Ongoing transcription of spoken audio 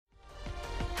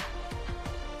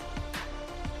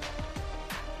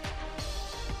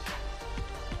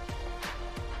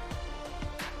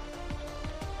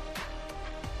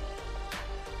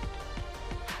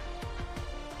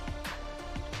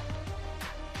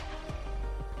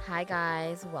Hi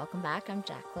guys, welcome back. I'm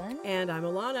Jacqueline. And I'm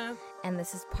Alana. And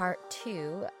this is part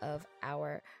 2 of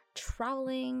our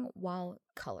Traveling While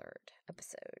Colored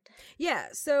episode. Yeah,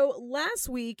 so last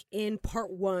week in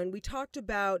part 1, we talked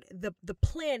about the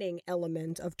planning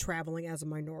element of traveling as a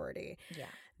minority. Yeah.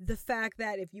 The fact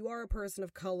that if you are a person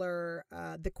of color,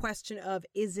 the question of,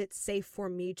 is it safe for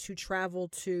me to travel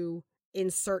to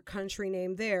insert country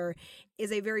name there,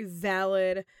 is a very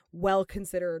valid,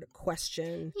 well-considered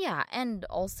question. Yeah, and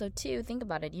also, too, think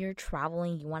about it. You're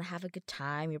traveling, you want to have a good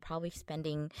time. You're probably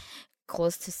spending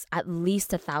close to at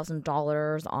least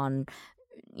 $1,000 on,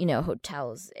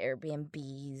 hotels,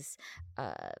 Airbnbs,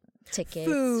 tickets.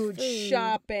 Food,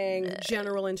 shopping,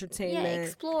 general entertainment. Yeah,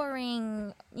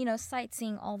 exploring,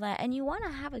 sightseeing, all that. And you want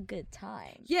to have a good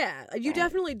time. Yeah, you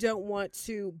definitely don't want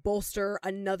to bolster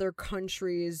another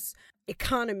country's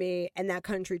economy and that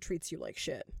country treats you like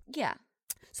shit. Yeah.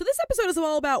 So this episode is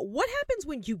all about what happens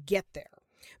when you get there.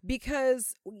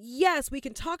 Because, yes, we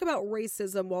can talk about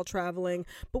racism while traveling,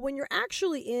 but when you're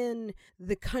actually in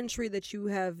the country that you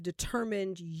have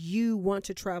determined you want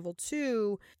to travel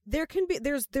to, there's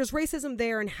racism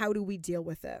there, and how do we deal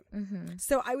with it? Mm-hmm.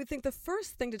 So I would think the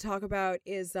first thing to talk about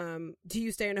is, do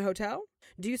you stay in a hotel?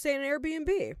 Do you stay in an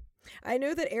Airbnb? I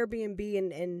know that Airbnb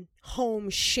and home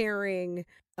sharing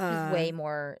is way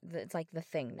more, it's like the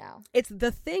thing now. It's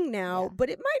the thing now, but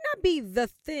it might not be the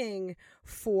thing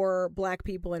for Black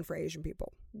people and for Asian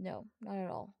people. No, not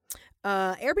at all.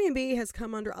 Airbnb has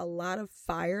come under a lot of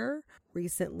fire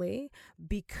recently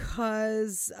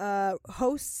because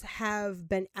hosts have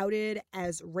been outed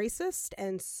as racist,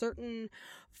 and certain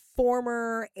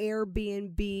former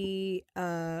Airbnb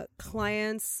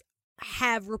clients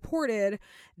have reported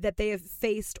that they have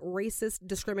faced racist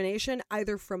discrimination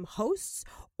either from hosts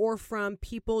or from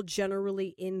people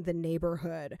generally in the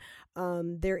neighborhood.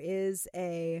 There is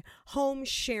a home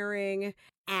sharing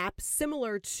app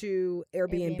similar to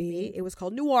Airbnb. It was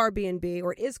called Noirbnb,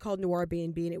 or it is called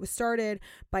Noirbnb, and it was started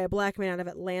by a Black man out of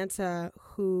Atlanta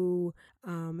who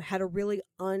had a really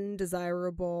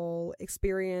undesirable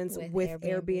experience with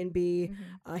Airbnb.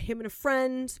 Mm-hmm. Him and a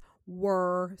friend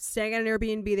were staying at an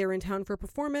Airbnb. They were in town for a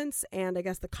performance, and I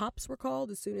guess the cops were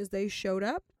called as soon as they showed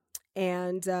up.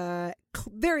 And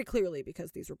very clearly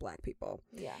because these were Black people.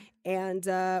 Yeah. And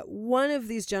one of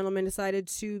these gentlemen decided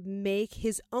to make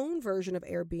his own version of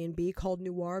Airbnb called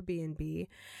Noirbnb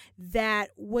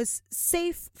that was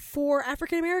safe for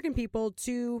African American people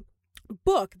to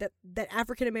book, that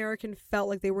African American felt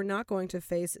like they were not going to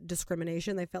face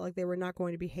discrimination. They felt like they were not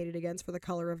going to be hated against for the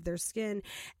color of their skin,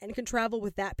 and can travel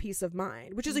with that peace of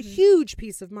mind, which is a huge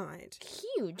peace of mind.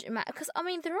 Huge. Because,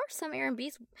 there are some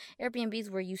Airbnbs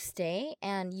where you stay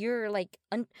and you're like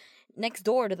next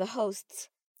door to the hosts.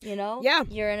 Yeah.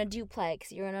 You're in a duplex.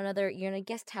 You're in a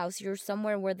guest house. You're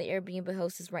somewhere where the Airbnb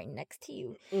host is right next to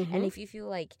you. Mm-hmm. And if you feel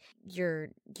like you're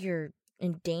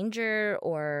in danger,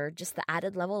 or just the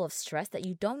added level of stress that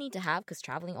you don't need to have, because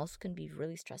traveling also can be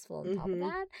really stressful on top of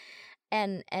that,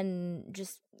 and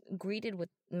just greeted with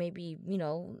maybe,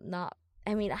 not,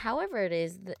 however it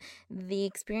is, the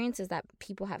experiences that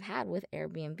people have had with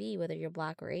Airbnb, whether you're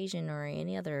Black or Asian or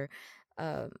any other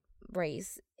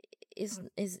race, is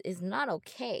not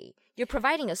okay. You're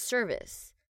providing a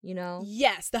service.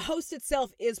 Yes, the host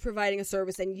itself is providing a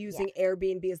service and using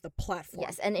Airbnb as the platform.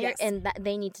 Yes, and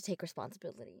they need to take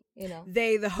responsibility.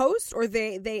 They, the host, or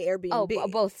they Airbnb? Oh,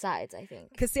 both sides, I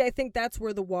think. Because see, I think that's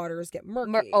where the waters get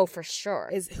murky. For sure.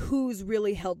 Is who's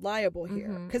really held liable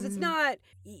here? Because it's not.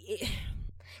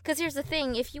 Because here's the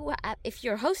thing: if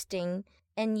you're hosting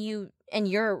and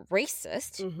you're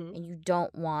racist and you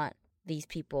don't want these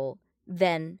people,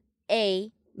 then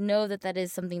know that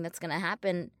is something that's going to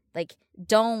happen. Like,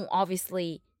 don't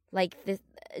obviously, like, this,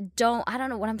 don't, I don't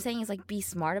know, what I'm saying is, like, be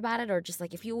smart about it, or just,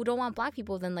 like, if you don't want Black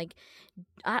people, then, like,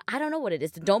 I don't know what it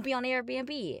is. Don't be on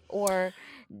Airbnb, or,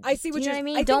 I see what you know what I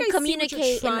mean? Don't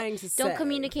communicate don't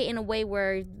communicate in a way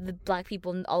where the Black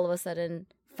people all of a sudden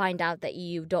find out that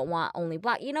you don't want only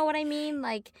Black, you know what I mean?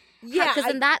 Like, yeah,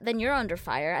 because then you're under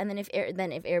fire, and then if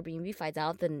Airbnb finds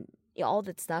out, then all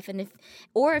that stuff, and if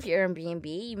you're Airbnb,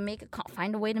 you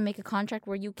find a way to make a contract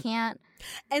where you can't.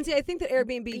 And see, I think that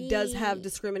Airbnb does have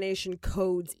discrimination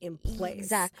codes in place,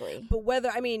 exactly. But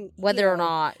whether or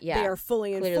not, they are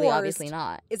fully clearly, enforced, obviously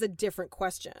not, is a different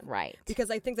question, right? Because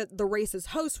I think that the racist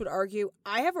host would argue,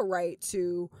 I have a right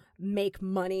to make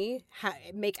money,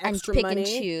 make extra money, and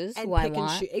choose and who pick I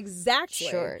want. And choose. Exactly,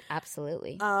 sure,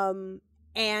 absolutely.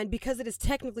 And because it is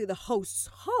technically the host's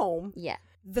home,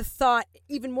 the thought,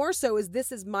 even more so, is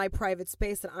this is my private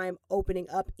space that I'm opening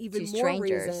up. Even To more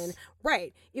strangers. reason,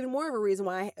 right? Even more of a reason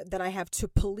why I have to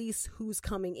police who's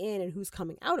coming in and who's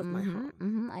coming out of my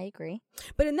home. I agree.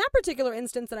 But in that particular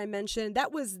instance that I mentioned,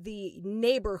 that was the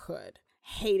neighborhood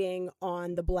hating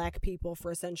on the black people for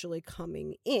essentially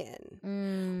coming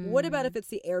in. What about if it's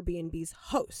the Airbnb's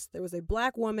host? There was a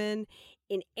black woman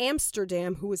in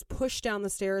Amsterdam who was pushed down the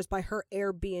stairs by her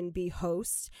Airbnb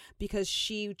host because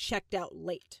she checked out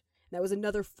late. That was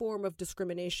another form of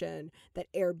discrimination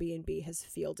that Airbnb has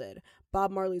fielded.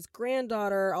 Bob Marley's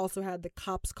granddaughter also had the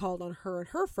cops called on her and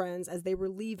her friends as they were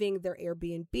leaving their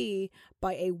Airbnb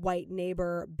by a white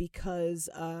neighbor because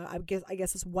I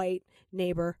guess this white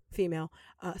neighbor, female,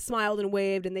 smiled and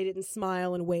waved, and they didn't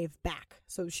smile and wave back.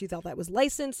 So she thought that was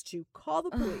licensed to call the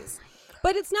police.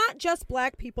 But it's not just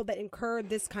black people that incur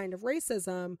this kind of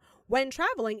racism when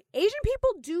traveling. Asian people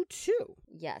do too.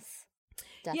 Yes.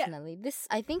 Definitely. Yeah.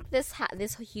 I think this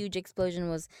huge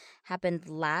explosion happened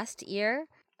last year.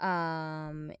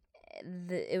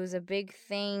 It was a big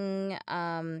thing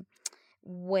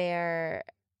where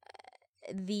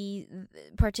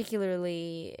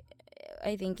particularly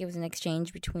I think it was an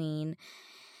exchange between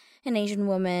an Asian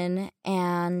woman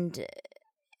and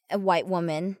a white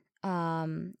woman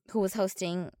who was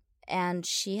hosting, and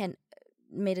she had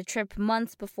made a trip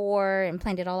months before and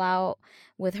planned it all out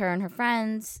with her and her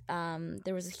friends.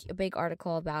 There was a big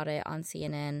article about it on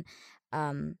CNN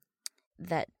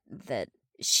that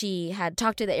she had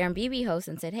talked to the Airbnb host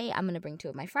and said, hey, I'm going to bring 2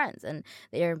 of my friends. And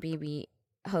the Airbnb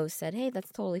host said, hey,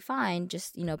 that's totally fine.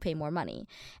 Just, pay more money.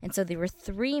 And so they were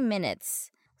 3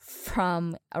 minutes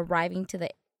from arriving to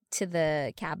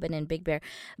the cabin in Big Bear.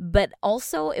 But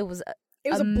also it was a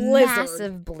blizzard.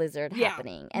 Massive blizzard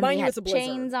happening. And they had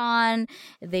chains on.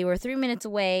 They were 3 minutes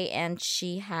away, and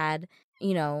she had,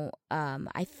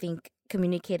 I think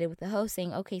communicated with the host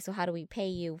saying, okay, so how do we pay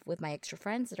you with my extra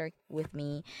friends that are with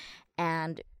me?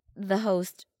 And the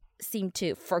host seemed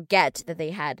to forget that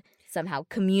they had somehow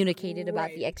communicated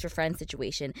about the extra friend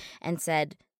situation and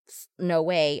said, no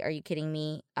way, are you kidding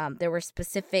me? There were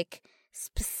specific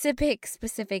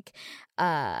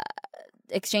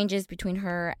exchanges between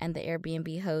her and the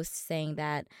Airbnb host saying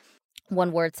that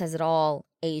one word says it all,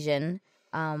 Asian.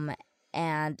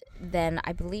 And then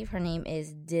I believe her name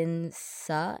is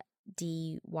Dynnesh,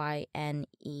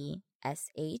 Dynnesh.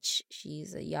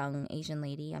 She's a young Asian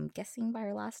lady. I'm guessing by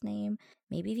her last name,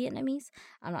 maybe Vietnamese.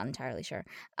 I'm not entirely sure.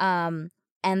 And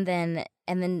then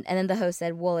the host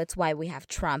said, well, it's why we have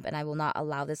Trump, and I will not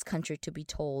allow this country to be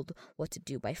told what to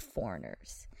do by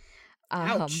foreigners.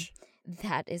 Ouch.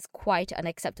 That is quite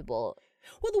unacceptable.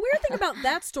 Well, the weird thing about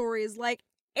that story is,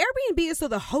 Airbnb is so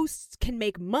the hosts can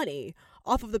make money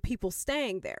off of the people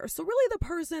staying there. So really the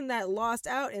person that lost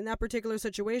out in that particular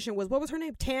situation was, what was her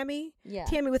name? Tammy? Yeah.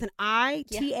 Tammy with an I?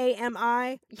 Yeah.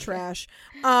 Tami? Trash.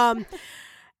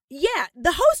 Yeah,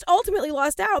 the host ultimately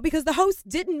lost out because the host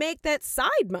didn't make that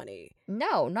side money.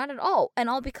 No, not at all. And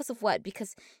all because of what?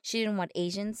 Because she didn't want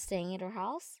Asians staying at her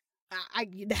house?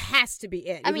 That has to be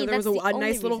it. I mean, there was that's a the nice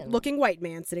only little reason. looking white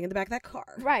man sitting in the back of that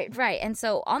car. Right. And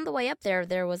so on the way up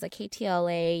there was a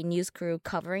KTLA news crew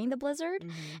covering the blizzard.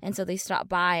 Mm-hmm. And so they stopped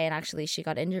by, and actually she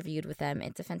got interviewed with them.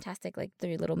 It's a fantastic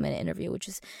 3-minute interview, which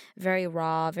is very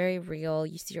raw, very real.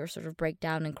 You see her sort of break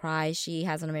down and cry. She's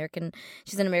an American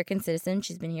citizen.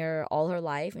 She's been here all her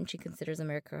life, and she considers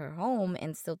America her home,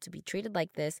 and still to be treated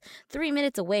like this 3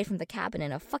 minutes away from the cabin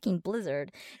in a fucking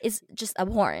blizzard is just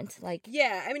abhorrent.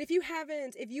 Yeah, I mean, if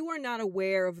you are not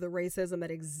aware of the racism that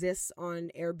exists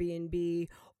on Airbnb,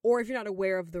 or if you're not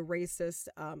aware of the racist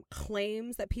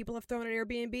claims that people have thrown at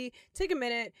Airbnb, take a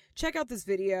minute, check out this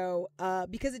video,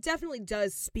 because it definitely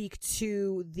does speak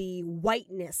to the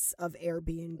whiteness of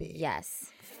Airbnb. Yes,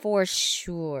 for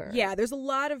sure. Yeah, there's a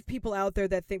lot of people out there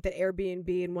that think that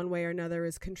Airbnb in one way or another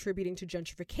is contributing to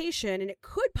gentrification, and it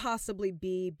could possibly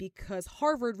be because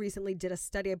Harvard recently did a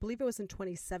study, I believe it was in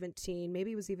 2017,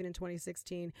 maybe it was even in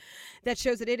 2016, that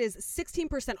shows that it is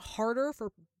 16% harder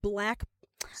for black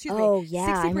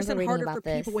 60% harder for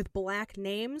people with black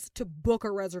names to book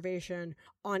a reservation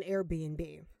on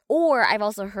Airbnb. Or I've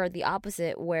also heard the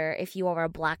opposite, where if you are a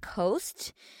black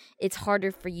host, it's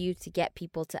harder for you to get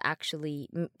people to actually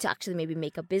maybe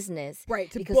make a business, right?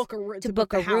 To book a room,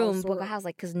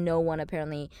 because no one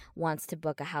apparently wants to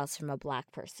book a house from a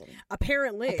black person.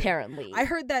 Apparently, I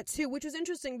heard that too, which was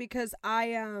interesting because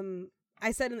I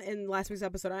said in last week's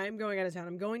episode, I'm going out of town.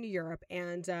 I'm going to Europe,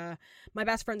 and my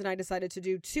best friend and I decided to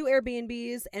do 2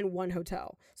 Airbnbs and 1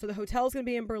 hotel. So the hotel is going to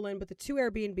be in Berlin, but the 2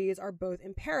 Airbnbs are both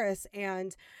in Paris.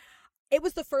 And it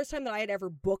was the first time that I had ever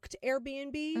booked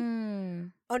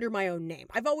Airbnb under my own name.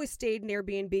 I've always stayed in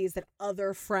Airbnbs that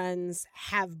other friends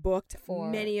have booked,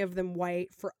 many of them white,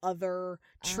 for other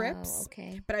trips.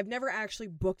 Okay. But I've never actually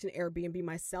booked an Airbnb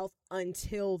myself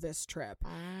until this trip.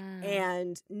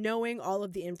 And knowing all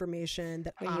of the information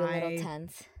that Were you a little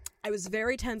tense? I was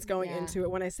very tense going into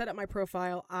it. When I set up my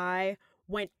profile, I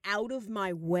went out of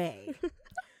my way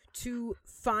to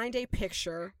find a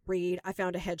picture, I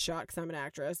found a headshot because I'm an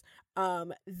actress,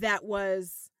 that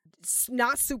was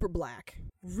not super black,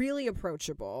 really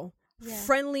approachable,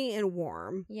 friendly and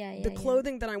warm. The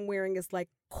clothing that I'm wearing is like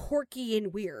quirky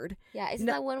and weird. Yeah, isn't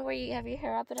that one where you have your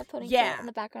hair up and a ponytail and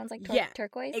the background's like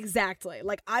turquoise? Exactly.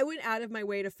 Like, I went out of my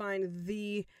way to find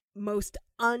the most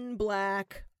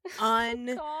unblack,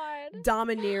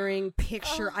 domineering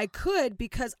picture I could,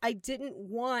 because I didn't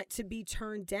want to be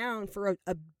turned down for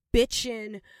a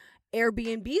bitchin'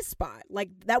 Airbnb spot. Like,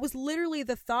 that was literally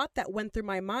the thought that went through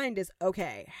my mind is,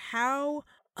 okay, how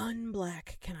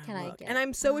unblack can I look? And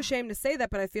I'm so ashamed to say that,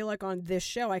 but I feel like on this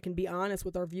show I can be honest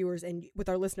with our viewers and with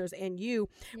our listeners and you.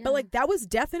 But like, that was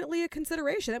definitely a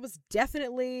consideration. That was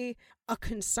definitely a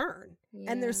concern.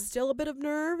 And there's still a bit of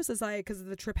nerves because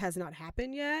the trip has not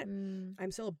happened yet.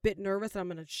 I'm still a bit nervous that I'm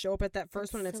going to show up at that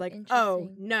first one and it's like, oh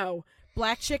no,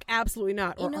 black chick, absolutely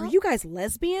not. Or are you guys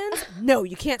lesbians? No,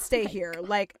 you can't stay here.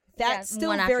 Like, that's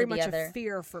still very much a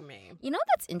fear for me. You know,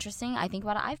 that's interesting. I think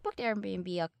about it. I've booked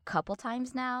Airbnb a couple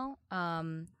times now.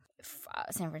 San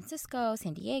Francisco,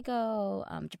 San Diego,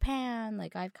 Japan.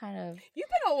 Like, I've kind of... You've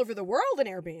been all over the world in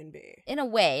Airbnb. In a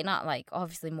way, not like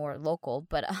obviously more local,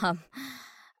 but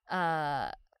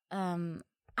I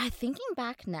thinking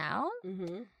back now,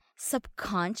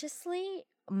 subconsciously,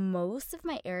 most of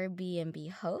my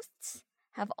Airbnb hosts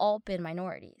have all been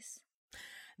minorities.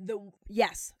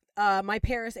 My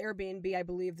Paris Airbnb, I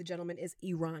believe the gentleman is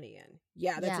Iranian.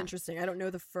 Yeah, that's interesting. I don't know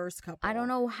the first couple. I don't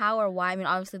know how or why. I mean,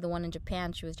 obviously the one in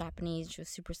Japan, she was Japanese. She was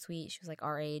super sweet. She was like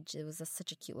our age. It was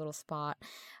such a cute little spot.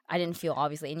 I didn't feel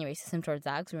obviously any racism towards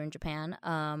that because we were in Japan.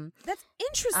 That's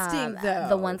interesting, though.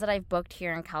 The ones that I've booked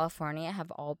here in California have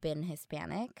all been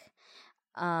Hispanic.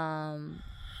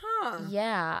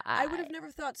 Yeah. I would have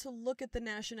never thought to look at the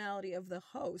nationality of the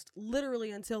host literally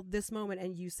until this moment,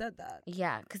 and you said that.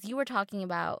 Yeah, because you were talking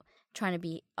about trying to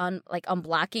be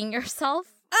unblacking yourself.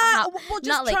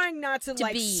 Just trying not to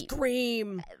like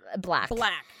scream black.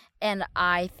 And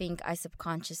I think I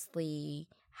subconsciously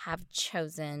have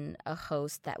chosen a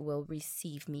host that will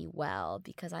receive me well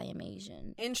because I am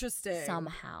Asian. Interesting.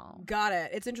 Somehow. Got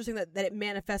it. It's interesting that it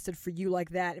manifested for you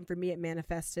like that, and for me it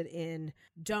manifested in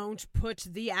don't put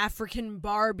the African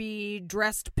Barbie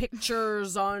dressed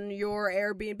pictures on your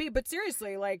Airbnb. But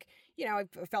seriously, like, you know, I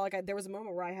felt like there was a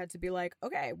moment where I had to be like,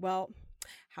 okay, well,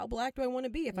 how black do I want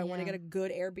to be if I want to get a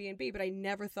good Airbnb? But I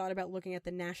never thought about looking at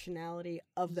the nationality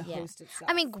of the host itself.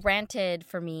 I mean, granted,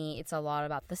 for me, it's a lot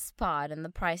about the spot and the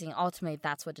pricing. Ultimately,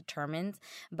 that's what determines.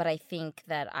 But I think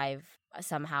that I've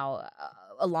somehow,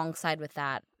 alongside with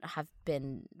that, have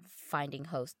been finding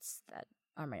hosts that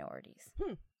are minorities.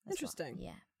 Interesting. Well.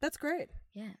 Yeah. That's great.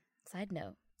 Yeah. Side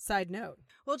note.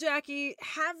 Well, Jackie,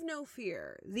 have no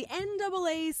fear. The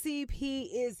NAACP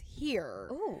is here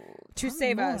to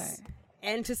save us.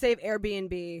 And to save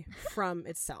Airbnb from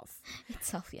itself.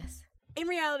 Yes. In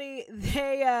reality,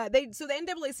 so the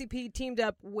NAACP teamed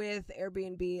up with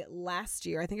Airbnb last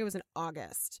year. I think it was in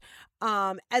August,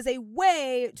 as a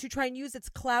way to try and use its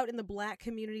clout in the black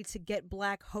community to get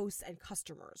black hosts and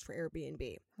customers for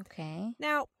Airbnb. Okay.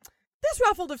 Now, this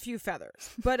ruffled a few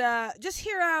feathers, but just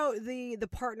hear out the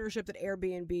partnership that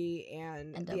Airbnb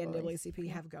and the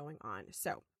NAACP have going on.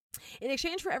 So, in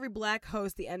exchange for every black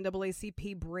host the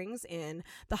NAACP brings in,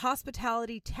 the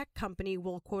hospitality tech company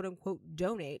will quote-unquote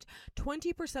donate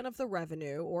 20% of the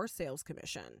revenue or sales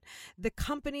commission. The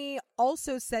company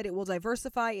also said it will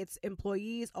diversify its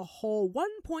employees a whole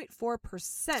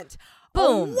 1.4%.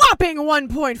 Boom. A whopping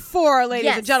 1.4,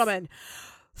 ladies and gentlemen.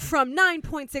 From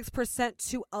 9.6%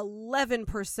 to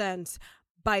 11%.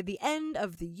 By the end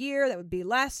of the year, that would be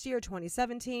last year,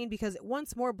 2017, because it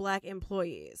wants more black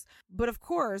employees. But of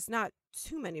course, not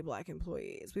too many black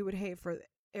employees. We would hate for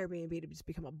Airbnb to just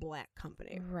become a black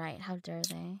company. Right. How dare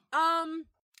they?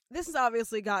 This has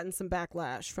obviously gotten some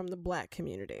backlash from the black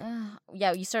community.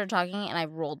 Yeah, you started talking and I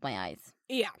rolled my eyes.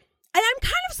 Yeah. And I'm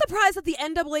kind of surprised that the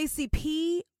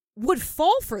NAACP would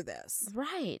fall for this.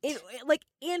 Right.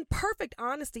 In perfect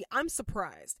honesty, I'm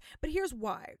surprised. But here's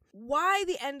why. Why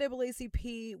the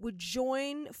NAACP would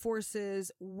join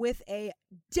forces with a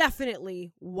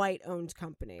definitely white-owned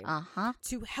company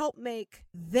to help make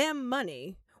them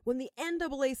money when the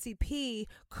NAACP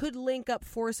could link up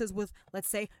forces with, let's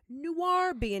say,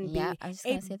 Noir B&B,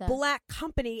 a black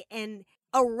company, and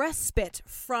a respite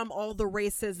from all the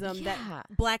racism that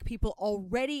black people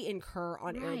already incur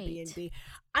on Airbnb.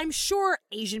 I'm sure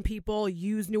Asian people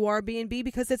use Noir B&B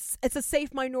because it's a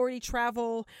safe minority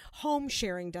travel home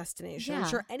sharing destination. I'm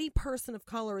sure any person of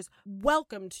color is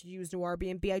welcome to use Noir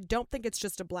B&B. I don't think it's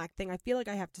just a black thing. I feel like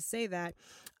I have to say that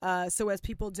so as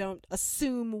people don't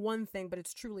assume one thing, but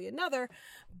it's truly another.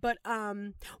 But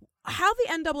how the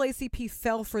NAACP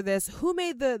fell for this, who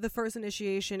made the first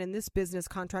initiation in this business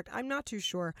contract, I'm not too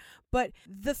sure. But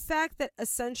the fact that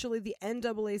essentially the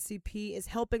NAACP is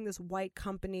helping this white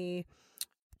company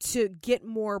to get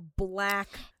more black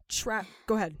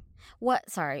Go ahead. What?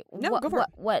 Sorry. No, go for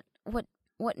it.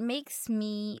 What makes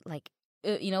me like,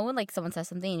 when like someone says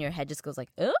something and your head just goes like,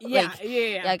 oh, yeah.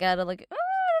 I gotta like, oh,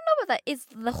 I don't know about that. It's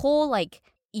the whole like,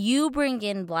 you bring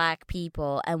in black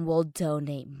people and we'll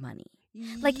donate money.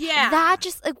 Like, that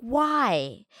just, like,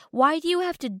 why? Why do you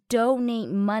have to donate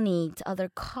money to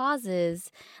other causes?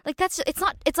 Like,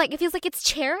 it feels like it's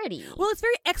charity. Well, it's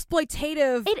very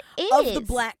exploitative of the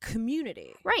black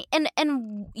community. Right. And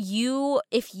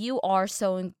if you are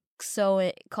so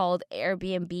called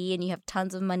Airbnb and you have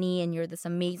tons of money and you're this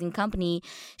amazing company,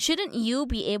 shouldn't you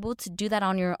be able to do that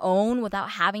on your own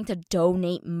without having to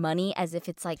donate money as if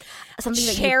it's like something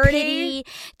charity?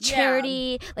 That you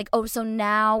pity? Like, oh, so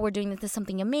now we're doing this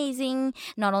something amazing.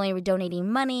 Not only are we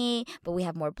donating money, but we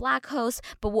have more black hosts,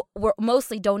 but we're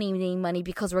mostly donating money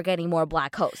because we're getting more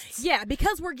black hosts. Yeah,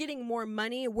 because we're getting more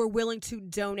money, we're willing to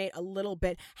donate a little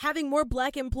bit. Having more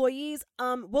black employees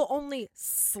will only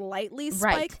slightly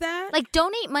spike that. Like,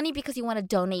 donate money because you want to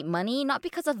donate money, not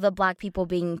because of the black people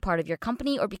being part of your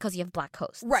company or because you have black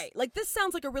hosts. Right. Like, this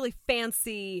sounds like a really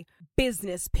fancy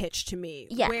business pitch to me.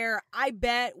 Yeah. Where I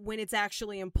bet when it's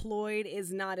actually employed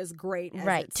is not as great as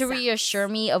it to sounds. Reassure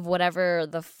me of whatever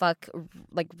the fuck,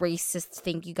 like, racist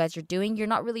thing you guys are doing, you're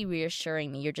not really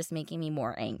reassuring me. You're just making me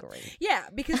more angry. Yeah,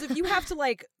 because if you have to,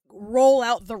 like, roll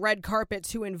out the red carpet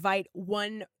to invite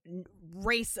one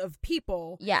race of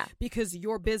people because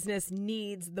your business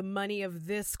needs the money of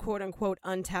this quote unquote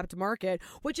untapped market,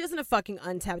 which isn't a fucking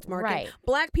untapped market. Right.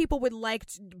 Black people like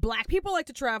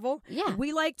to travel. Yeah.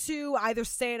 We like to either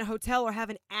stay in a hotel or have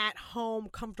an at-home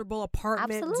comfortable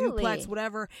apartment, duplex,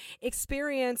 whatever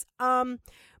experience.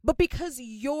 But because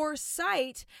your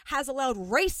site has allowed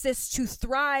racists to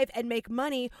thrive and make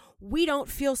money, we don't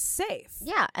feel safe.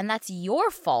 Yeah, and that's your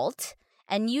fault.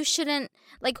 And you shouldn't,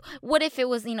 like, what if it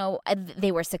was,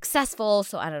 they were successful?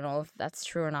 So I don't know if that's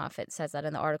true or not, if it says that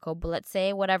in the article. But let's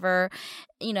say whatever,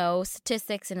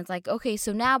 statistics. And it's like, okay,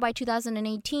 so now by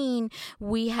 2018,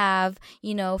 we have,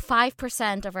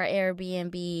 5% of our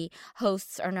Airbnb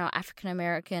hosts are now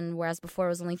African-American, whereas before it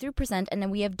was only 3%. And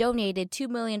then we have donated $2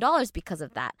 million because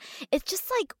of that. It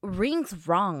just, like, rings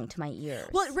wrong to my ears.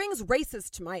 Well, it rings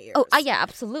racist to my ears. Oh, yeah,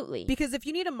 absolutely. Because if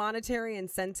you need a monetary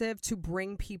incentive to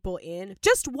bring people in,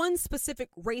 just one specific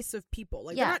race of people.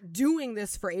 Like, they're not doing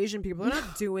this for Asian people. They're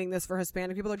not doing this for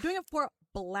Hispanic people. They're doing it for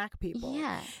black people.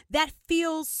 Yeah. That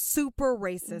feels super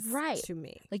racist to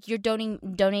me. Like, you're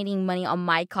donating money on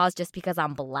my cause just because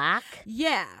I'm black?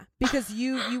 Yeah. Because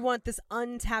you want this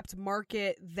untapped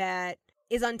market that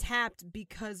is untapped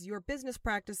because your business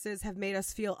practices have made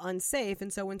us feel unsafe.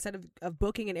 And so instead of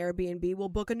booking an Airbnb, we'll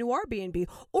book a Noir B&B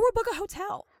or we'll book a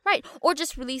hotel. Right. Or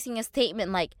just releasing a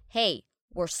statement like, hey,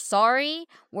 we're sorry.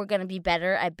 We're gonna be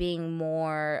better at being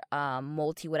more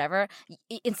multi whatever.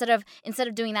 Instead of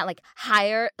doing that, like,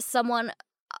 hire someone,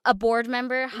 a board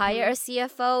member, hire a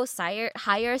CFO,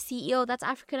 hire a CEO that's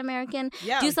African American.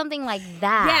 Yeah. Do something like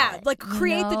that. Yeah, like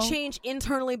create the change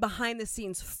internally behind the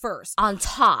scenes first. On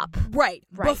top. Right.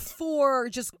 Before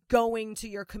just going to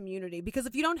your community. Because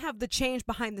if you don't have the change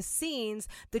behind the scenes,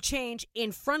 the change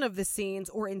in front of the scenes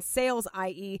or in sales,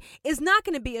 i.e., is not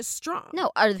going to be as strong.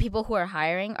 No. Are the people who are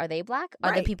hiring, are they black?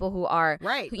 Are the people who are,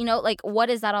 like, what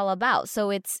is that all about? So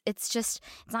it's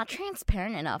not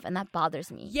transparent enough, and that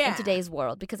bothers me in today's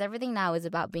world. Because everything now is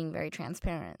about being very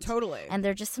transparent. Totally. And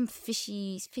there's just some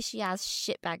fishy ass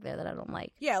shit back there that I don't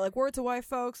like. Yeah, like, word to white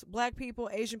folks, black people,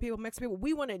 Asian people, Mexican people,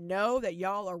 we want to know that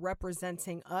y'all are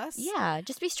representing us. Yeah,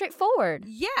 just be straightforward.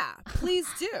 Yeah, please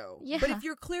do. Yeah. But if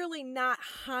you're clearly not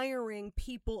hiring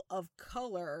people of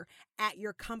color at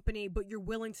your company, but you're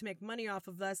willing to make money off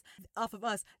of us,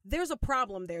 there's a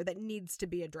problem there that needs to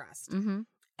be addressed. Mm-hmm.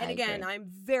 And again, I'm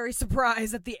very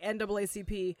surprised that the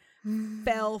NAACP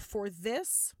fell for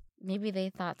this. Maybe they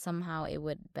thought somehow it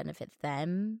would benefit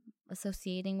them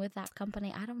associating with that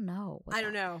company. I don't know. I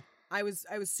don't know. I was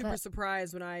super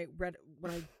surprised when I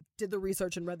did the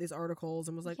research and read these articles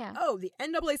and was like, Yeah. oh, the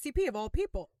NAACP of all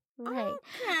people. Right. Okay.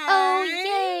 Oh,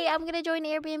 yay. I'm going to join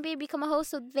Airbnb, become a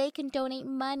host so they can donate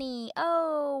money.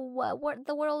 Oh, what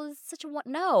the world is such a...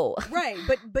 No. Right.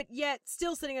 But yet,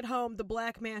 still sitting at home, the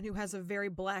black man who has a very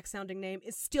black-sounding name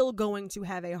is still going to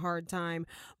have a hard time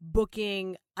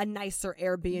booking a nicer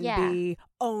Airbnb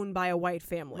owned by a white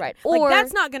family. Right. Like, Or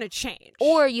that's not going to change.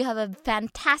 Or you have a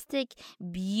fantastic,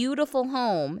 beautiful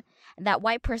home. That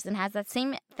white person has that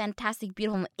same fantastic,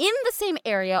 beautiful home in the same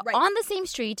area, Right. on the same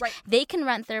street. Right. They can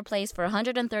rent their place for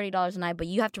 $130 a night, but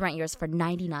you have to rent yours for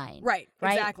 $99. Right.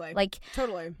 Right? Exactly. Like,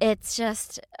 totally. it's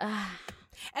just...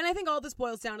 And I think all this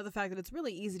boils down to the fact that it's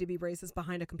really easy to be racist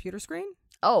behind a computer screen.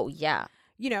 oh, yeah.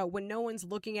 You know, when no one's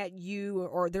looking at you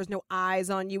or there's no eyes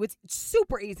on you, it's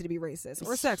super easy to be racist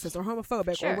or sexist or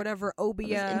homophobic Sure. or whatever There's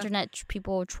obia. internet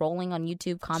people trolling on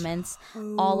YouTube comments,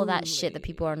 all of that shit that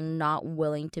people are not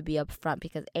willing to be upfront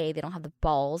because A, they don't have the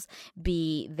balls,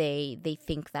 B, they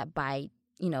think that by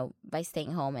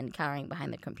staying home and cowering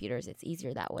behind their computers, it's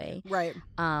easier that way. Right.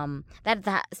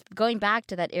 That going back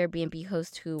to that Airbnb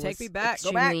host who Take was me back.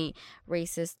 Go back. extremely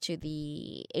racist to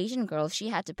the Asian girl, she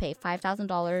had to pay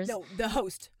 $5,000. No, the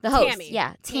host. The host, Tammy.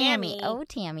 yeah, Tammy. Tammy. Oh,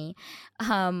 Tammy.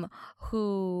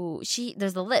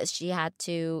 There's the list. She had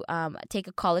to take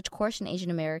a college course in Asian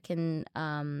American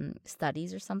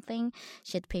studies or something.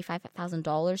 She had to pay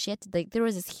 $5,000. She had to there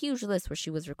was this huge list where she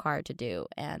was required to do,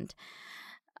 and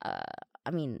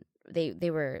I mean,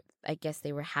 they were, I guess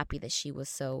they were happy that she was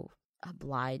so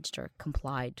obliged or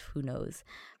complied. Who knows?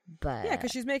 But Yeah,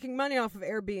 because she's making money off of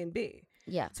Airbnb.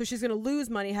 yeah. So she's going to lose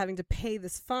money having to pay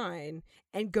this fine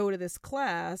and go to this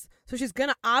class. So she's going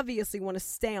to obviously want to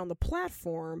stay on the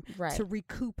platform Right. to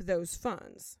recoup those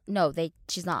funds. No,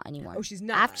 she's not anymore. Oh, she's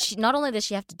not. After not only does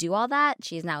she have to do all that,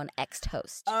 she is now an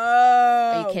ex-host. Oh.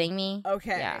 Are you kidding me?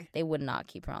 Okay. Yeah, they would not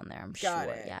keep her on there, I'm Got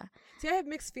sure. it. Yeah. See, I have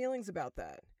mixed feelings about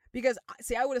that. Because,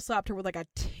 see, I would have slapped her with like a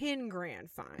 10 grand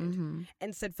fine Mm-hmm.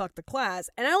 and said, fuck the class.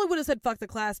 And I only would have said, fuck the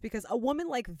class because a woman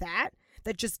like that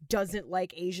just doesn't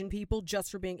like Asian people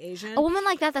just for being Asian. A woman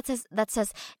like that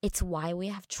says it's why we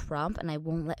have Trump and I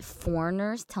won't let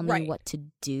foreigners tell me Right. what to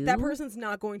do. That person's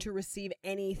not going to receive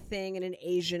anything in an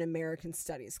Asian American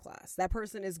studies class. That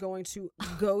person is going to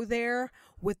go there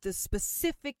with the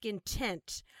specific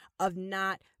intent of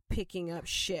not picking up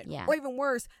shit. Yeah. Or even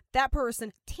worse, that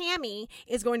person, Tammy,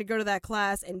 is going to go to that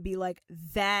class and be like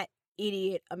that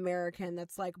idiot American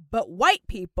that's like, but white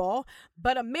people,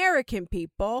 but American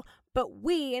people, but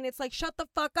we, and it's like, shut the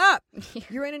fuck up.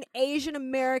 You're in an Asian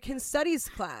American studies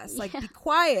class. Like, be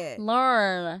quiet.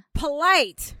 Learn.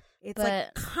 Polite. It's like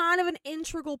But- kind of an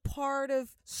integral part of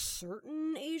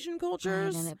certain Asian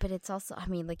cultures. But it's also, I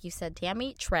mean, like you said,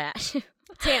 Tammy, trash.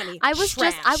 Tammy, I was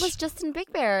trash. just in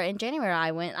Big Bear in January.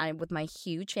 I went with my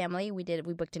huge family. We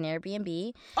booked an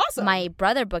Airbnb. Awesome. My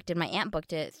brother booked it. My aunt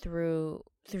booked it through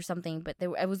something, but they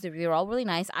were all really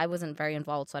nice. I wasn't very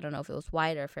involved, so I don't know if it was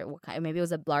white or maybe it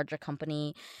was a larger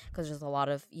company because there's a lot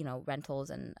of rentals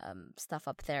and stuff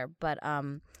up there. But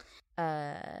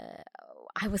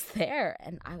I was there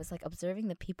and I was like observing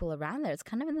the people around there. It's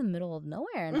kind of in the middle of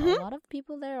nowhere, and a lot of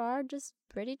people there are just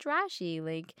pretty trashy,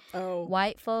 like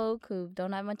white folk who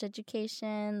don't have much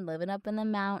education, living up in the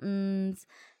mountains.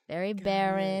 Very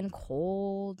barren,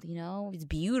 cold, It's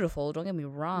beautiful, don't get me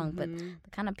wrong, but the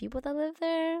kind of people that live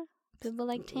there, people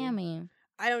like Tammy.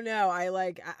 I don't know.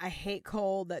 I hate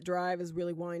cold. That drive is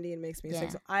really windy and makes me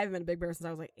sick. So I haven't been to Big Bear since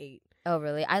I was like 8. Oh,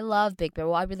 really? I love Big Bear.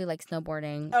 Well, I really like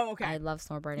snowboarding. Oh, okay. I love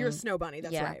snowboarding. You're a snow bunny.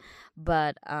 That's right.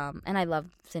 But, and I love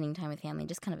spending time with family,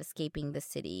 just kind of escaping the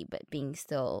city, but being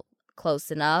still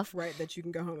close enough. Right, that you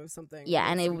can go home with something. Yeah,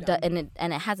 and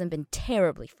it hasn't been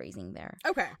terribly freezing there.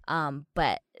 Okay.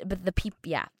 But the people,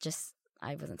 just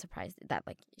I wasn't surprised that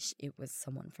it was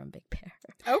someone from Big Bear.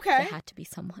 Okay. It had to be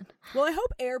someone. Well, I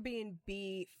hope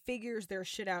Airbnb figures their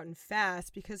shit out and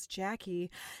fast because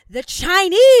Jackie, the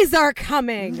Chinese are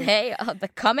coming. They're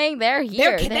coming. They're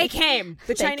here. They came.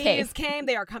 The They Chinese came.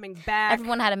 They are coming back.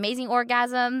 Everyone had amazing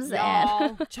orgasms.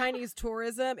 Y'all, And Chinese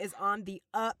tourism is on the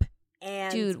up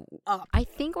and dude, up. I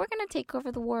think we're gonna take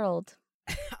over the world.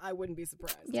 I wouldn't be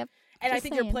surprised. Yep. And I Just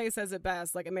think saying. your play says it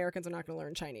best. Like, Americans are not going to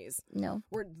learn Chinese. No.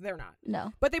 They're not.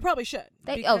 No. But they probably should.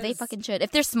 They because- fucking should.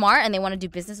 If they're smart and they want to do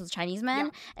business with Chinese men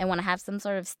Yeah. and want to have some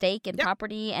sort of stake in Yep.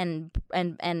 property and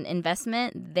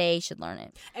investment, they should learn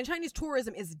it. And Chinese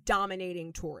tourism is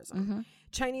dominating tourism. Mm-hmm.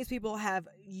 Chinese people have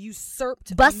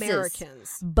usurped Buses.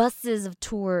 Americans. Buses of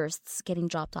tourists getting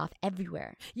dropped off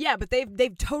everywhere. Yeah, but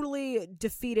they've totally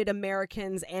defeated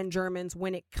Americans and Germans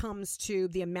when it comes to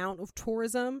the amount of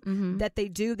tourism that they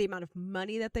do, the amount of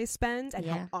money that they spend, and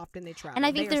how often they travel. And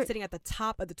I think they are they're- sitting at the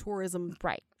top of the tourism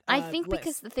Right. I think list.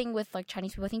 because the thing with like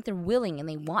Chinese people, I think they're willing and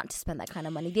they want to spend that kind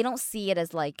of money. They don't see it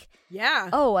as like,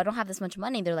 oh, I don't have this much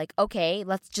money. They're like, okay,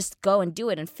 let's just go and do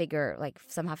it and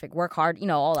somehow work hard,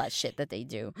 all that shit that they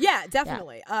do. Yeah,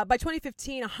 definitely. Yeah. By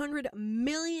 2015, 100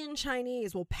 million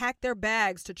Chinese will pack their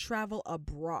bags to travel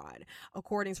abroad,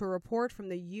 according to a report from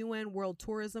the UN World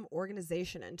Tourism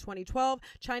Organization. In 2012,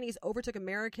 Chinese overtook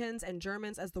Americans and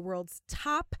Germans as the world's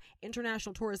top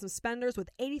international tourism spenders, with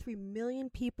 83 million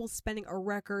people spending a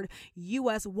record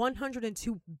US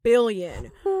 $102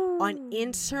 billion on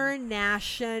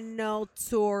international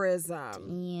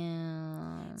tourism.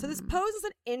 Yeah. So this poses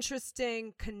an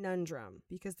interesting conundrum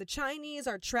because the Chinese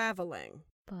are traveling.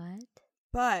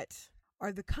 But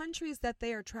are the countries that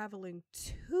they are traveling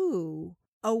to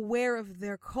aware of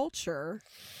their culture?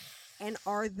 And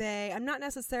are they, I'm not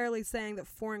necessarily saying that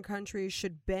foreign countries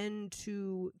should bend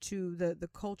to the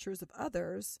cultures of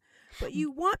others, but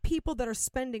you want people that are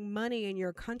spending money in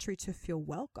your country to feel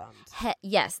welcomed.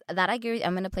 Yes, that I agree with.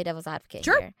 I'm going to play devil's advocate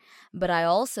here. But I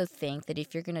also think that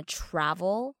if you're going to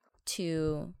travel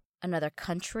to another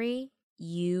country,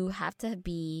 you have to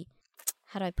be...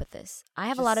 How do I put this? I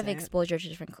have a lot of exposure to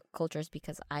different cultures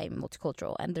because I'm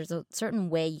multicultural, and there's a certain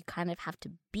way you kind of have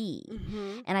to be.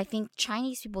 Mm-hmm. And I think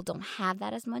Chinese people don't have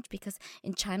that as much because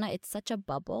in China, it's such a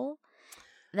bubble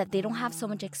that they don't have so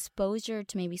much exposure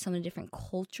to maybe some of the different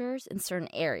cultures in certain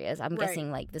areas. I'm guessing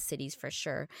like the cities for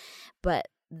sure. But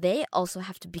they also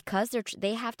have to, because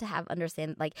they have to have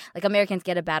understand, like Americans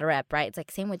get a bad rep, right? It's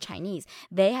like same with Chinese.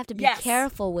 They have to be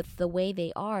careful with the way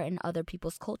they are in other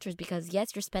people's cultures because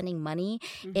yes, you're spending money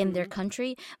in their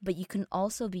country, but you can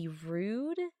also be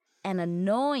rude and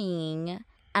annoying.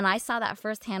 And I saw that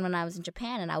firsthand when I was in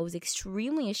Japan, and I was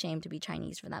extremely ashamed to be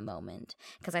Chinese for that moment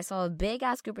because I saw a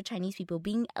big-ass group of Chinese people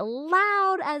being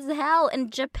loud as hell in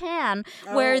Japan,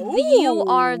 where you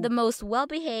are the most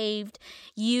well-behaved.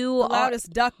 The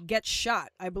loudest duck gets shot.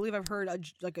 I believe I've heard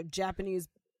a Japanese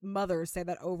mother say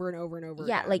that over and over and over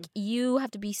again. Like you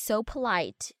have to be so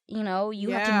polite, you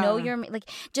have to know your,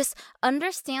 just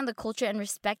understand the culture and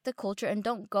respect the culture and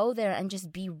don't go there and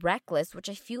just be reckless, which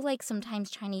I feel like sometimes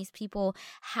Chinese people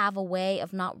have a way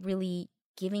of not really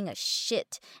giving a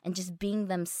shit and just being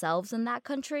themselves in that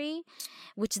country,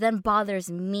 which then bothers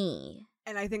me.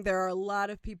 And I think there are a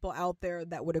lot of people out there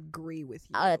that would agree with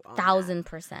you.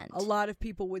 1,000%. A lot of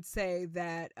people would say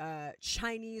that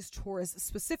Chinese tourists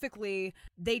specifically,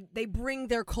 they bring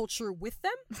their culture with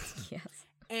them. Yes.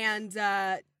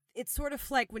 And it's sort of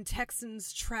like when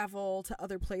Texans travel to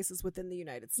other places within the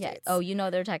United States. Yeah. Oh,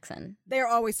 they're Texan. They're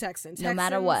always Texan. No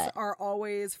matter what. Texans are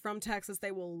always from Texas.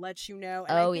 They will let you know.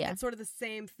 And I think it's sort of the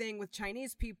same thing with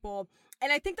Chinese people.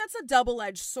 And I think that's a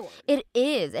double-edged sword. It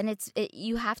is. And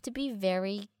you have to be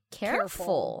very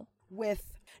careful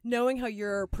with knowing how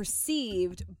you're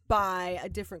perceived by a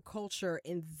different culture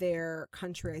in their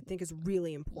country. I think is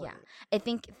really important. Yeah. I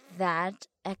think that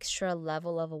extra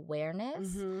level of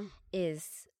awareness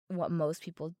is what most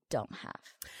people don't have.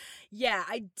 Yeah,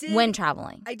 I did. When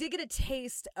traveling. I did get a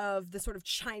taste of the sort of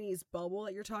Chinese bubble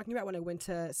that you're talking about when I went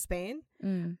to Spain.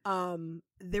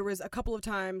 There was a couple of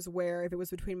times where if it was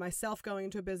between myself going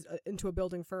into a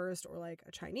building first or like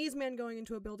a Chinese man going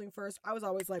into a building first, I was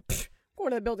always like,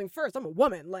 going to the building first. I'm a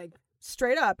woman, like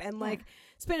straight up. And like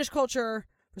Spanish culture,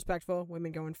 respectful,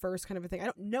 women going first kind of a thing. I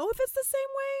don't know if it's the same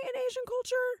way in Asian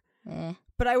culture.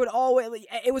 But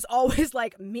it was always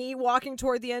like me walking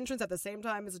toward the entrance at the same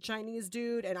time as a Chinese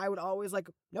dude. And I would always like,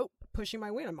 nope, pushing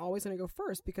my way. I'm always going to go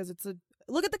first because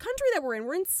look at the country that we're in.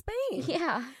 We're in Spain.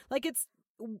 Yeah. Like it's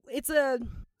a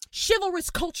chivalrous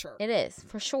culture. It is,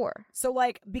 for sure. So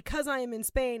like, because I am in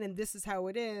Spain and this is how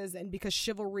it is, and because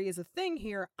chivalry is a thing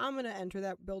here, I'm going to enter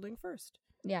that building first.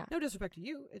 Yeah. No disrespect to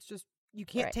you. It's just, you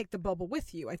can't take the bubble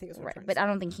with you, I think is what I'm trying to say. But I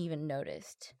don't think he even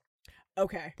noticed.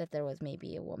 Okay. That there was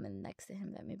maybe a woman next to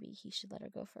him that maybe he should let her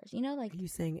go first. Are you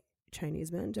saying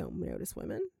Chinese men don't notice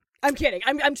women? I'm kidding.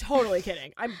 I'm totally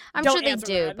kidding. I'm sure they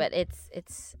do, but it's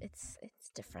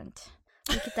different.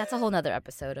 That's a whole nother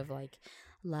episode of like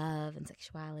love and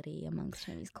sexuality amongst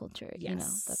Chinese culture.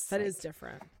 Yes, that is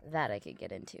different. That I could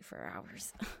get into for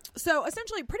hours. So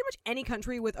essentially, pretty much any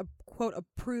country with a quote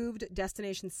approved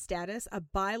destination status, a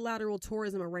bilateral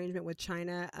tourism arrangement with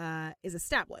China is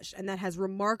established, and that has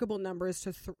remarkable numbers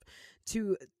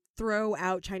to throw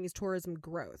out Chinese tourism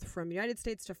growth from the United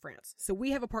States to France. So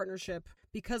we have a partnership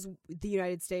because the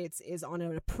United States is on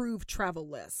an approved travel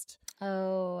list.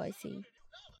 Oh, I see.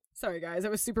 Sorry, guys. That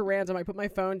was super random. I put my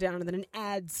phone down and then an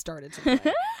ad started to play.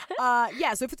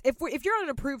 So if you're on an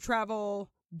approved travel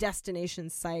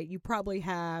destination site, you probably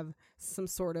have some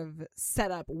sort of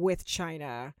setup with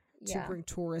China to bring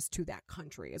tourists to that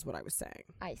country, is what I was saying.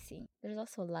 I see. There's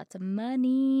also lots of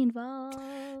money involved.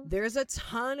 There's a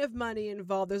ton of money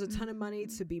involved. There's a ton of money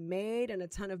to be made and a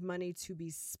ton of money to be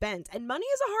spent. And money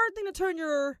is a hard thing to turn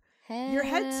your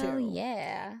head to.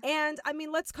 Yeah. And I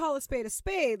mean, let's call a spade a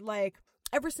spade. Like,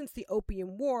 ever since the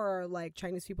Opium War, like,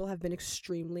 Chinese people have been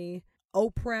extremely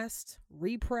oppressed,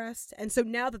 repressed, and so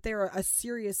now that they're a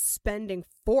serious spending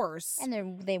force,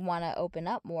 and they want to open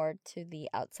up more to the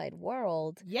outside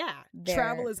world,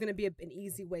 travel is going to be an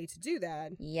easy way to do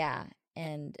that.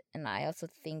 And I also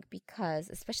think because,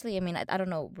 especially, I mean, I don't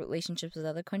know relationships with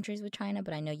other countries with China,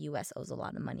 but I know U.S. owes a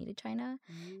lot of money to China,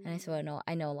 and so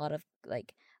I know a lot of,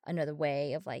 like, another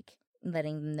way of, like,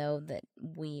 letting them know that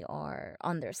we are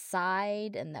on their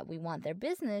side and that we want their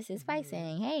business is by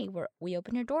saying, hey, we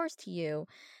open your doors to you.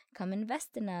 Come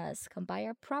invest in us. Come buy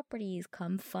our properties.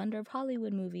 Come fund our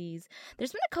Hollywood movies.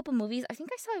 There's been a couple movies. I think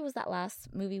I saw it was that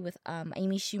last movie with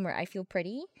Amy Schumer, I Feel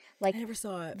Pretty. Like, I never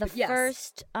saw it. The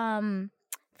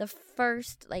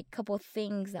first like couple of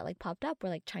things that like popped up were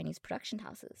like Chinese production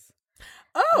houses.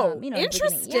 Oh,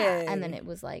 interesting. Yeah, and then it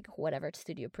was like whatever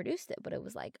studio produced it, but it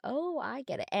was like, oh, I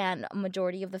get it. And a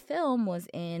majority of the film was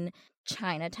in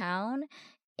Chinatown.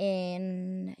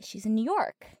 She's in New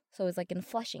York, so it's like in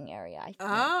Flushing area, I think.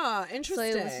 Ah,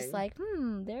 interesting. So it was just like,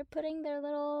 they're putting their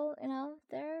little,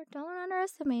 don't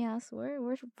underestimate us.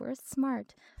 We're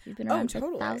smart. We've been around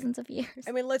for thousands of years.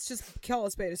 I mean, let's just call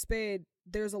a spade a spade.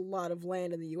 There's a lot of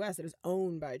land in the U.S. that is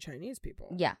owned by Chinese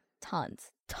people. Yeah,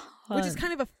 tons. Which is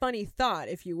kind of a funny thought,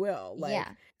 if you will. Like,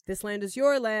 this land is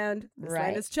your land. This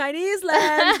land is Chinese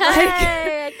land. Like,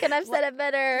 I couldn't have said it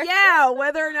better. Yeah,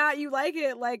 whether or not you like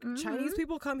it, like, Chinese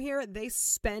people come here, they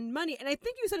spend money. And I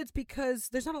think you said it's because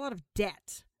there's not a lot of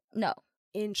debt. No.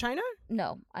 In China?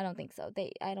 No, I don't think so.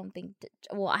 I don't think.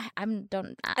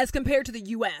 As compared to the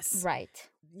U.S. Right.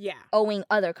 Yeah. Owing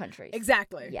other countries.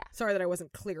 Exactly. Yeah. Sorry that I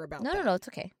wasn't clear about that. No, it's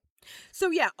okay. So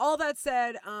yeah, all that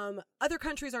said, other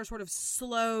countries are sort of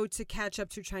slow to catch up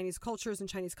to Chinese cultures and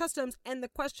Chinese customs, and the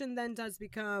question then does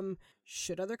become,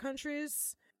 should other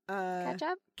countries catch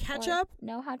up?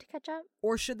 Know how to catch up?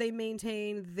 Or should they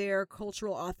maintain their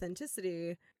cultural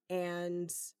authenticity,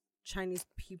 and Chinese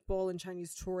people and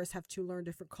Chinese tourists have to learn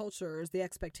different cultures, the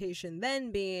expectation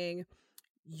then being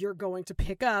you're going to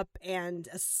pick up and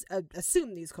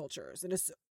assume these cultures and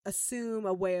assume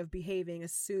a way of behaving,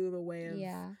 assume a way of...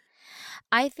 Yeah.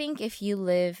 I think if you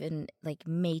live in like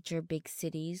major big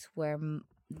cities where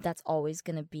that's always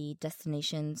going to be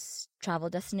travel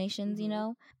destinations,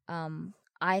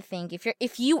 I think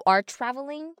if you are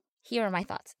traveling, here are my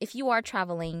thoughts. If you are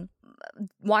traveling,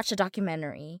 watch a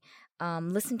documentary,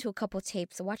 listen to a couple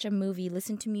tapes, watch a movie,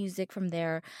 listen to music from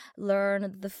there,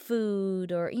 learn the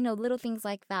food or, little things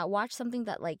like that. Watch something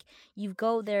that like you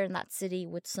go there in that city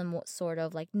with some sort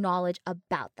of like knowledge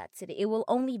about that city. It will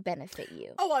only benefit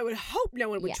you. Oh, I would hope no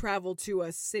one would travel to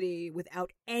a city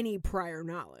without any prior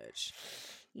knowledge.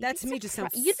 That to me just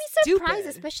sounds You'd be surprised,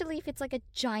 stupid. Especially if it's like a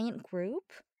giant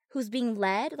group who's being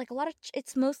led, like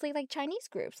it's mostly like Chinese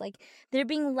groups. Like they're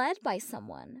being led by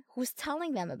someone who's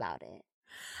telling them about it.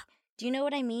 Do you know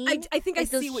what I mean? I think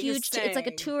like I see what you're saying. It's like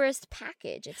a tourist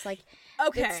package. It's like,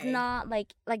 it's not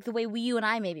like the way you and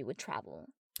I maybe would travel.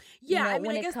 Yeah, I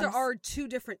mean, I guess there are two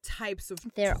different types of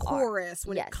tourists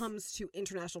when it comes to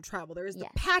international travel. There is the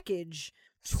package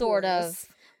sort of.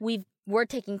 We're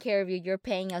taking care of you. You're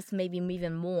paying us maybe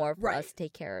even more for us to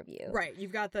take care of you. Right.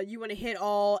 You've got you want to hit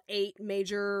all 8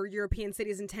 major European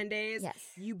cities in 10 days. Yes.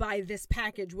 You buy this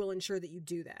package. We'll ensure that you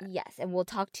do that. Yes. And we'll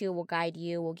talk to you. We'll guide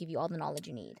you. We'll give you all the knowledge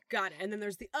you need. Got it. And then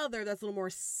there's the other that's a little more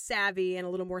savvy and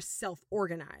a little more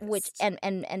self-organized. Which,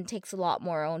 and takes a lot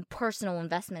more own personal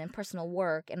investment and personal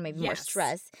work and maybe more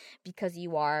stress because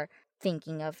you are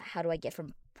thinking of how do I get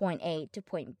from point A to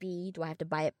point B? Do I have to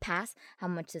buy it pass? How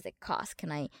much does it cost?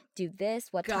 Can I do this?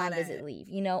 What time does it leave?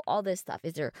 All this stuff.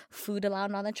 Is there food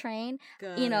allowed on the train?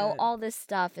 All this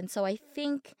stuff. And so I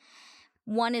think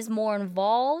one is more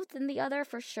involved than the other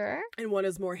for sure. And one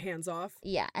is more hands off.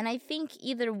 Yeah. And I think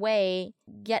either way,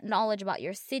 get knowledge about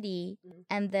your city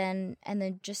and then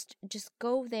just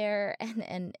go there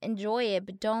and enjoy it,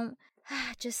 but don't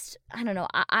I don't know.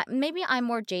 Maybe I'm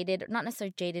more jaded, not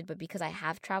necessarily jaded, but because I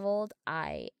have traveled,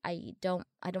 I don't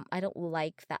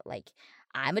like that. Like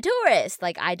I'm a tourist.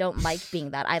 Like I don't like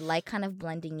being that. I like kind of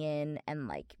blending in and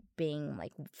like being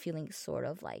like feeling sort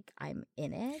of like I'm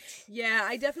in it. Yeah,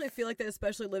 I definitely feel like that,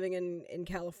 especially living in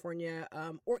California,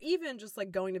 or even just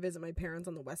like going to visit my parents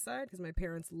on the west side because my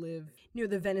parents live near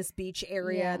the Venice Beach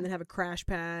area and then have a crash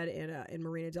pad in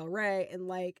Marina del Rey, and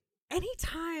like.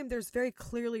 Anytime there's very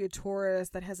clearly a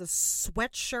tourist that has a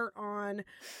sweatshirt on,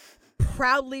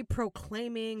 proudly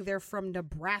proclaiming they're from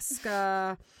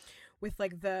Nebraska with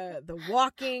like the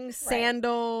walking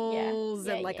sandals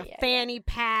and like a fanny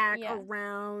pack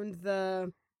around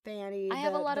the fanny, I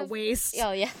have a lot the of waist.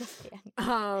 Oh yeah.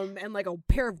 And like a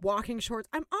pair of walking shorts.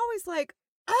 I'm always like,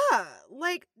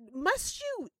 like, must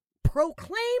you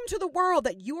proclaim to the world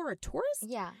that you are a tourist?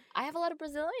 Yeah. I have a lot of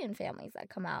Brazilian families that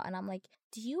come out, and I'm like,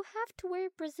 do you have to wear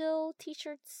Brazil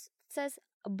t-shirts that says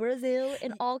Brazil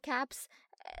in all caps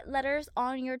letters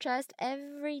on your chest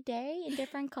every day in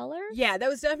different colors? Yeah, that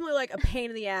was definitely like a pain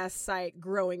in the ass sight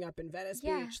growing up in Venice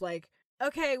Beach. Like,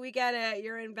 okay, we get it.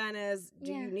 You're in Venice.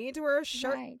 Do you need to wear a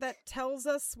shirt that tells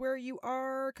us where you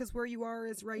are? Because where you are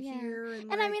is right here.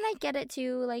 And I mean, I get it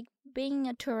too. Like, being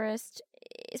a tourist,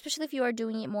 especially if you are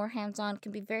doing it more hands-on,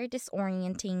 can be very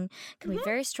disorienting, can be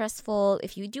very stressful.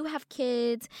 If you do have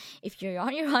kids, if you're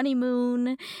on your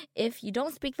honeymoon, if you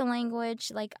don't speak the language,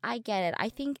 like, I get it. I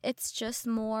think it's just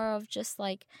more of just,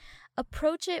 like,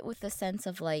 approach it with a sense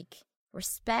of, like,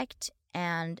 respect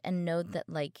and know that,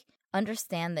 like,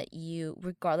 understand that you,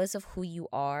 regardless of who you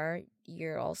are,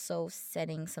 you're also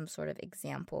setting some sort of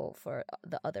example for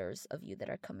the others of you that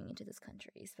are coming into this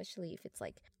country, especially if it's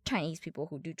like Chinese people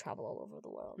who do travel all over the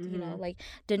world. You know, like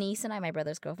Denise and I, my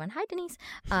brother's girlfriend. Hi, Denise.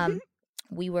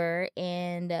 We were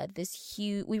in this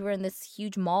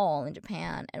huge mall in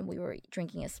Japan, and we were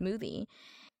drinking a smoothie,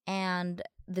 and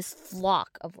this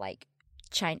flock of like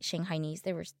Shanghainese,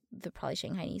 they're probably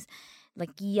Shanghainese,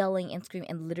 like yelling and screaming,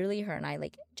 and literally her and I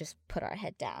like just put our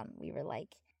head down. We were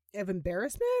like, of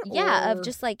embarrassment? Yeah, of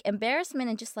just like embarrassment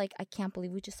and just like, I can't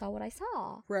believe we just saw what I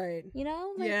saw. Right. You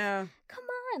know? Like, come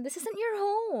on, this isn't your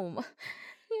home.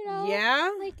 You know?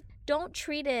 Yeah. Like, don't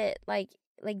treat it like,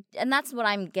 and that's what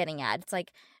I'm getting at. It's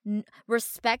like,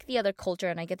 respect the other culture,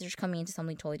 and I get that you're coming into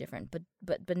something totally different,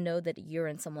 but know that you're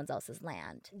in someone else's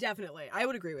land. Definitely. I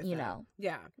would agree with that. You know?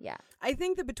 Yeah. Yeah. I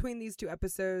think that between these two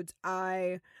episodes,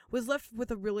 I was left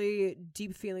with a really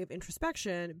deep feeling of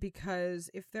introspection, because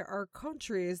if there are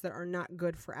countries that are not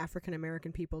good for African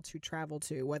American people to travel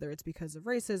to, whether it's because of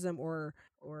racism or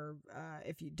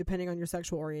if you, depending on your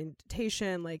sexual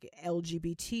orientation, like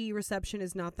LGBT reception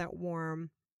is not that warm.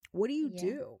 What do you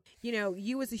do? You know,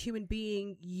 you as a human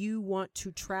being, you want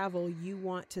to travel, you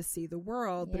want to see the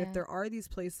world. But if there are these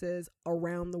places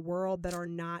around the world that are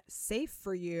not safe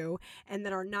for you and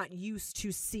that are not used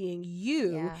to seeing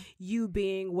you, you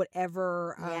being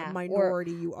whatever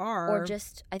minority you are. Or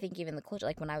just, I think even the culture,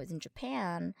 like when I was in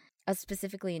Japan,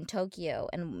 specifically in Tokyo,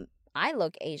 and I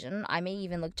look Asian. I may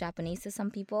even look Japanese to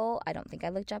some people. I don't think I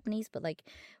look Japanese, but like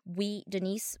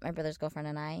Denise, my brother's girlfriend,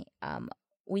 and I,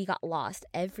 we got lost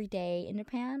every day in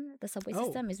Japan. The subway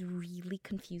system is really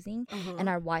confusing, and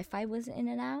our Wi-Fi was in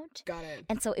and out. Got it.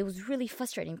 And so it was really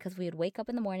frustrating because we would wake up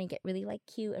in the morning, get really like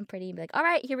cute and pretty, and be like, all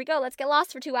right, here we go. Let's get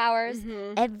lost for 2 hours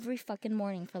every fucking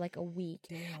morning for like a week.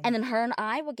 Damn. And then her and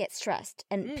I would get stressed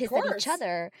and pissed at each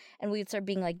other, and we'd start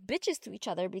being like bitches to each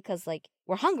other because like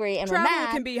we're hungry and Travel we're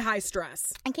mad. Can be high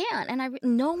stress. I can. And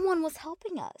no one was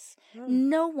helping us.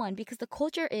 No one, because the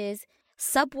culture is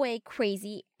subway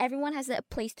crazy. Everyone has a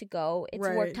place to go. It's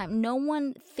work time. No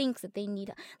one thinks that they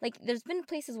need, like, there's been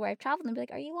places where I've traveled and be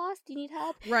like, are you lost? Do you need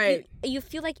help? Right. You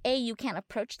feel like A, you can't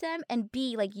approach them, and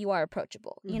B, like, you are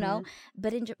approachable, you know?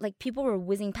 But like, people were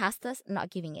whizzing past us,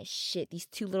 not giving a shit. These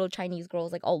two little Chinese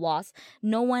girls, like, all lost.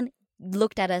 No one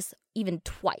looked at us even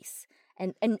twice.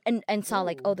 And saw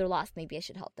like, oh, they're lost, maybe I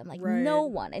should help them. Like, no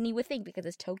one. And you would think because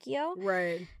it's Tokyo.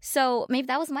 Right. So maybe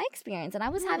that was my experience. And I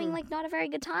was having like not a very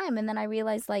good time. And then I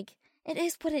realized like, it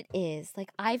is what it is.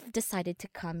 Like, I've decided to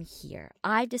come here.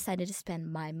 I've decided to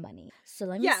spend my money. So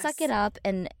let me suck it up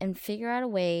and figure out a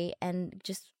way and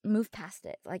just move past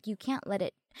it. Like, you can't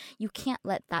let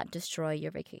that destroy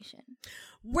your vacation.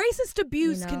 Racist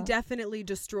abuse can definitely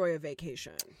destroy a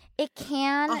vacation. It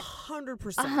can. 100%.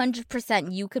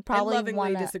 100%. You could probably I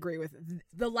lovingly disagree with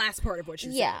the last part of what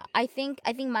you said. Yeah, I think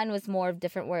mine was more of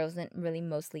different, where it wasn't really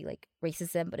mostly like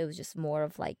racism, but it was just more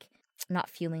of like not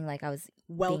feeling like I was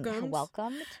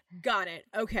welcomed. Got it.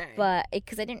 Okay. But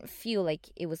because I didn't feel like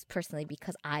it was personally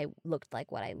because I looked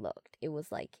like what I looked. It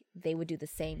was like they would do the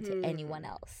same to anyone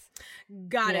else.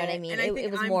 Got it. You know what I mean?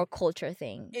 It was more a culture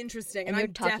thing. Interesting. And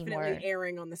I'm definitely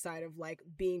erring on the side of like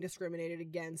being discriminated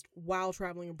against while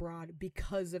traveling abroad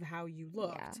because of how you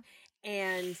looked. Yeah.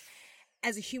 And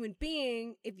as a human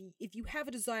being, if you have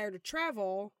a desire to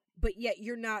travel, but yet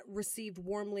you're not received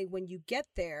warmly when you get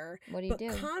there. What do you do?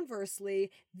 But conversely,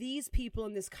 these people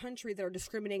in this country that are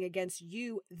discriminating against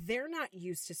you, they're not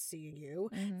used to seeing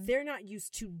you. They're not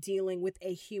used to dealing with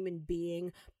a human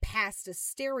being past a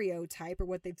stereotype or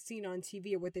what they've seen on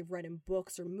TV or what they've read in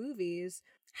books or movies.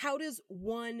 how does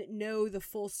one know the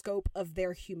full scope of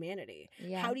their humanity?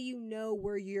 Yeah. How do you know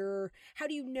how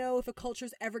do you know if a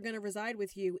culture's ever going to reside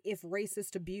with you if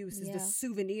racist abuse is the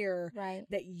souvenir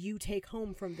that you take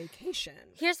home from vacation?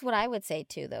 Here's what I would say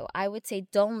too, though. I would say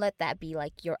don't let that be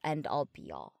like your end all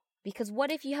be all. Because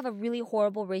what if you have a really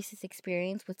horrible racist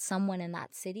experience with someone in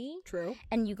that city? True.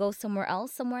 And you go somewhere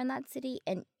in that city,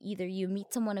 and either you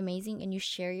meet someone amazing and you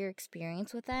share your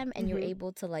experience with them, and you're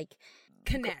able to like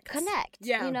connect.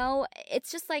 Yeah. You know,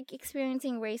 it's just like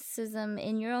experiencing racism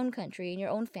in your own country, in your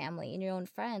own family, in your own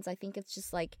friends. I think it's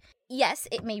just like, yes,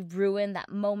 it may ruin that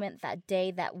moment, that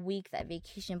day, that week, that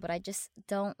vacation, but I just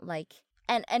don't like,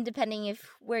 and depending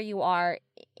if where you are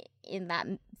in that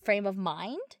frame of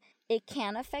mind, it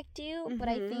can affect you, but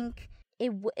I think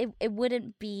it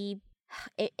wouldn't be,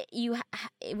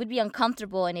 it would be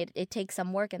uncomfortable, and it takes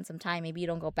some work and some time. Maybe you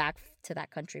don't go back to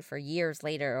that country for years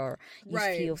later, or you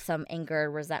feel some anger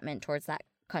or resentment towards that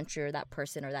country or that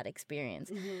person or that experience.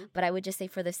 But I would just say,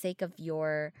 for the sake of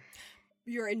your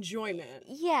enjoyment,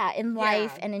 in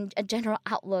life and in a general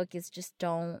outlook, is just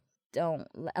don't,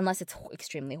 unless it's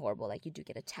extremely horrible, like you do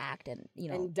get attacked and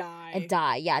and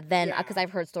die. Then because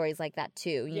I've heard stories like that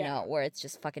too, you know, where it's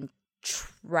just fucking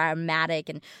traumatic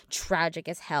and tragic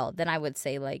as hell, then I would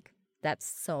say like that's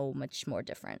so much more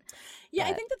different.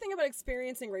 I think the thing about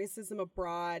experiencing racism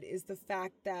abroad is the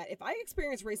fact that if I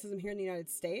experience racism here in the United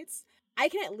States, I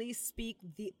can at least speak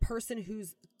the person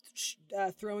who's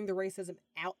throwing the racism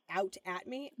out at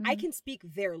me. I can speak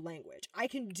their language. I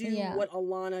can do what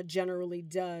Alana generally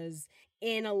does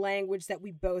in a language that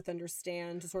we both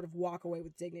understand, to sort of walk away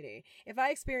with dignity. If I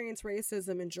experience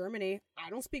racism in Germany, I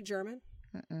don't speak German.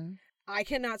 I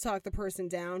cannot talk the person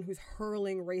down who's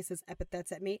hurling racist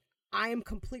epithets at me. I am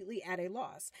completely at a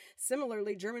loss.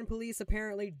 Similarly, German police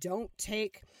apparently don't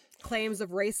take claims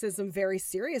of racism very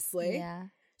seriously. Yeah.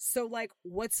 So, like,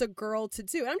 what's a girl to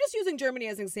do? And I'm just using Germany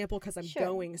as an example because I'm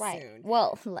going soon.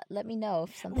 Well, let me know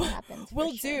if something happens.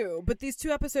 We'll do. But these 2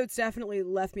 episodes definitely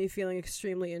left me feeling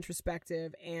extremely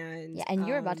introspective. And and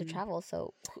you're about to travel,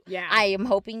 so yeah, I am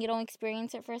hoping you don't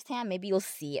experience it firsthand. Maybe you'll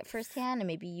see it firsthand, and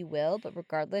maybe you will. But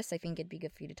regardless, I think it'd be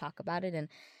good for you to talk about it. And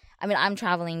I mean, I'm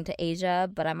traveling to Asia,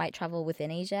 but I might travel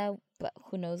within Asia. But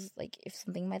who knows, like, if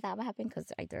something like that would happen,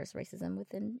 because there's racism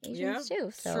within Asians too.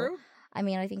 So. True. I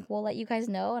mean, I think we'll let you guys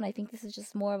know, and I think this is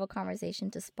just more of a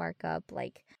conversation to spark up,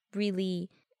 like, really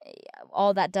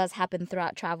all that does happen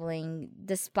throughout traveling,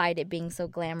 despite it being so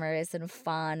glamorous and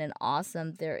fun and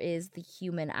awesome. There is the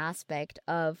human aspect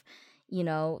of, you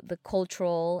know, the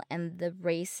cultural and the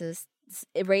races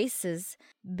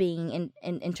being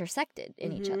intersected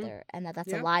in each other, and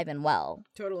that's alive and well.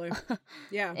 Totally.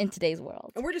 Yeah. In today's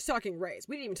world. And we're just talking race.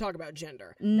 We didn't even talk about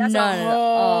gender. That's a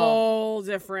whole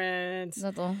different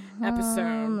episode.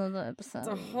 It's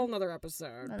a whole nother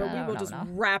episode. But we will just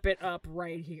wrap it up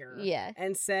right here. Yeah.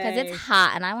 And say, because it's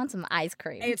hot and I want some ice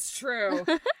cream. It's true.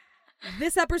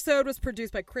 This episode was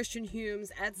produced by Christian Humes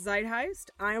at Zeitgeist.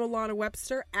 I am Alana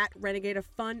Webster at Renegade of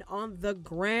Fun on the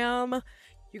gram.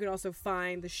 You can also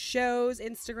find the show's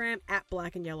Instagram at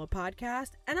Black and Yellow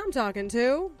Podcast. And I'm talking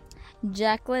to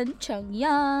Jacqueline Chung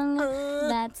Young.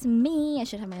 That's me. I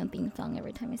should have my own theme song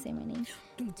every time I say my name.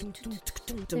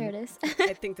 There it is.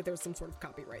 I think that there was some sort of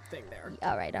copyright thing there.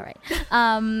 All right.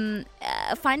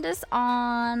 Find us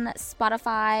on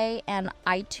Spotify and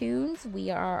iTunes.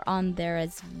 We are on there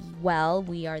as well.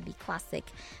 We are the classic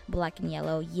black and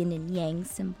yellow yin and yang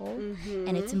symbol.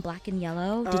 And it's in black and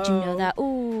yellow. Did you know that?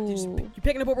 Ooh. You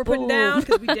picking up what we're putting down?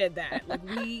 Because we did that.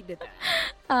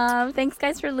 Thanks,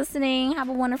 guys, for listening. Have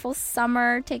a wonderful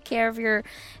summer. Take care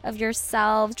of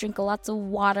yourselves. Drink lots of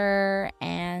water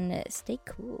and stay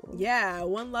cool. Yeah,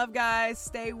 one love, guys.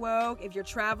 Stay woke. If you're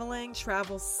traveling,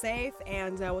 travel safe,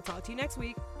 and we'll talk to you next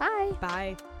week. Bye.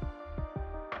 Bye.